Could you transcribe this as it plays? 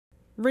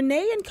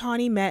Rene and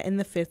Kani met in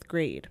the 5th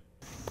grade.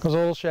 I was a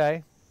little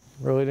shy.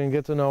 Really didn't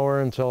get to know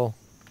her until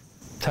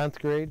 10th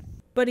grade.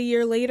 But a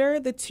year later,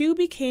 the two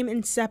became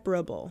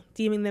inseparable,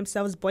 deeming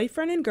themselves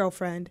boyfriend and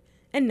girlfriend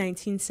in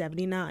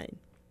 1979.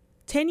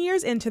 10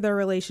 years into their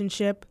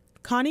relationship,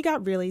 Kani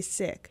got really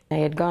sick. I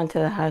had gone to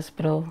the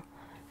hospital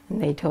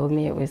and they told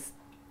me it was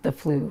the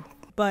flu.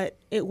 But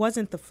it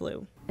wasn't the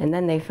flu. And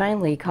then they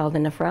finally called a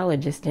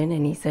nephrologist in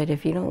and he said,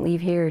 if you don't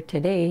leave here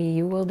today,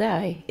 you will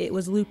die. It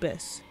was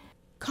lupus.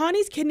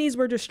 Kani's kidneys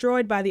were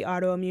destroyed by the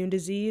autoimmune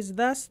disease,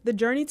 thus the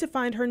journey to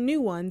find her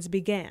new ones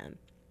began.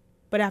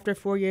 But after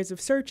 4 years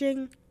of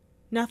searching,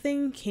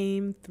 nothing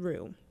came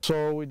through.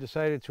 So we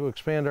decided to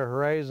expand our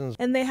horizons.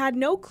 And they had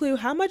no clue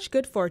how much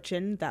good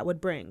fortune that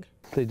would bring.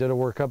 They did a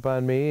workup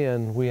on me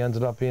and we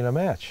ended up being a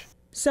match.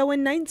 So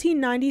in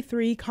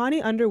 1993,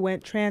 Kani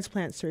underwent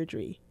transplant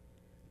surgery.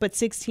 But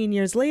 16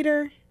 years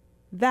later,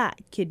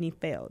 that kidney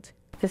failed.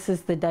 This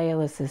is the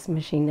dialysis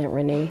machine that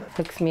Rene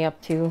hooks me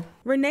up to.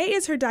 Rene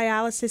is her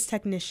dialysis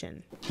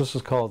technician. This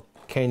is called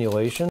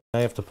cannulation. I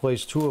have to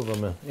place 2 of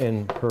them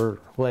in her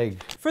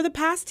leg. For the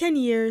past 10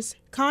 years,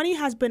 Kani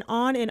has been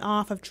on and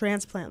off of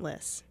transplant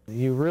lists.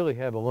 You really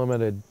have a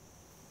limited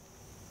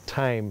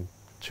time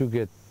to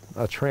get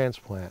a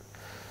transplant.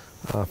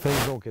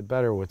 Things don't get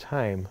better with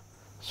time.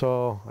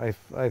 So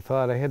I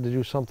thought I had to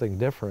do something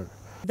different.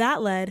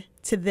 That led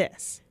to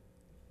this.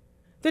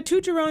 The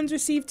two Jeroens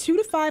receive 2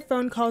 to 5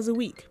 phone calls a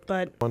week,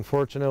 but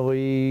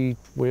unfortunately,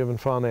 we haven't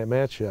found that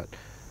match yet.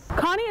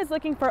 Kani is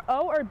looking for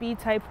O or B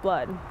type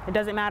blood. It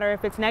doesn't matter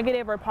if it's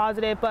negative or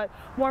positive, but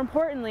more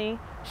importantly,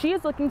 she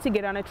is looking to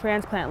get on a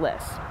transplant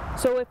list.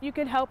 So if you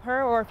could help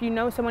her or if you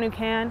know someone who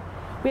can,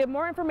 we have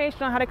more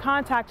information on how to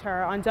contact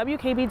her on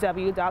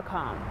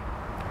WKBW.com.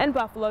 In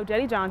Buffalo,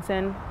 Jetty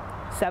Johnson,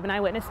 7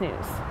 Eyewitness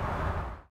News.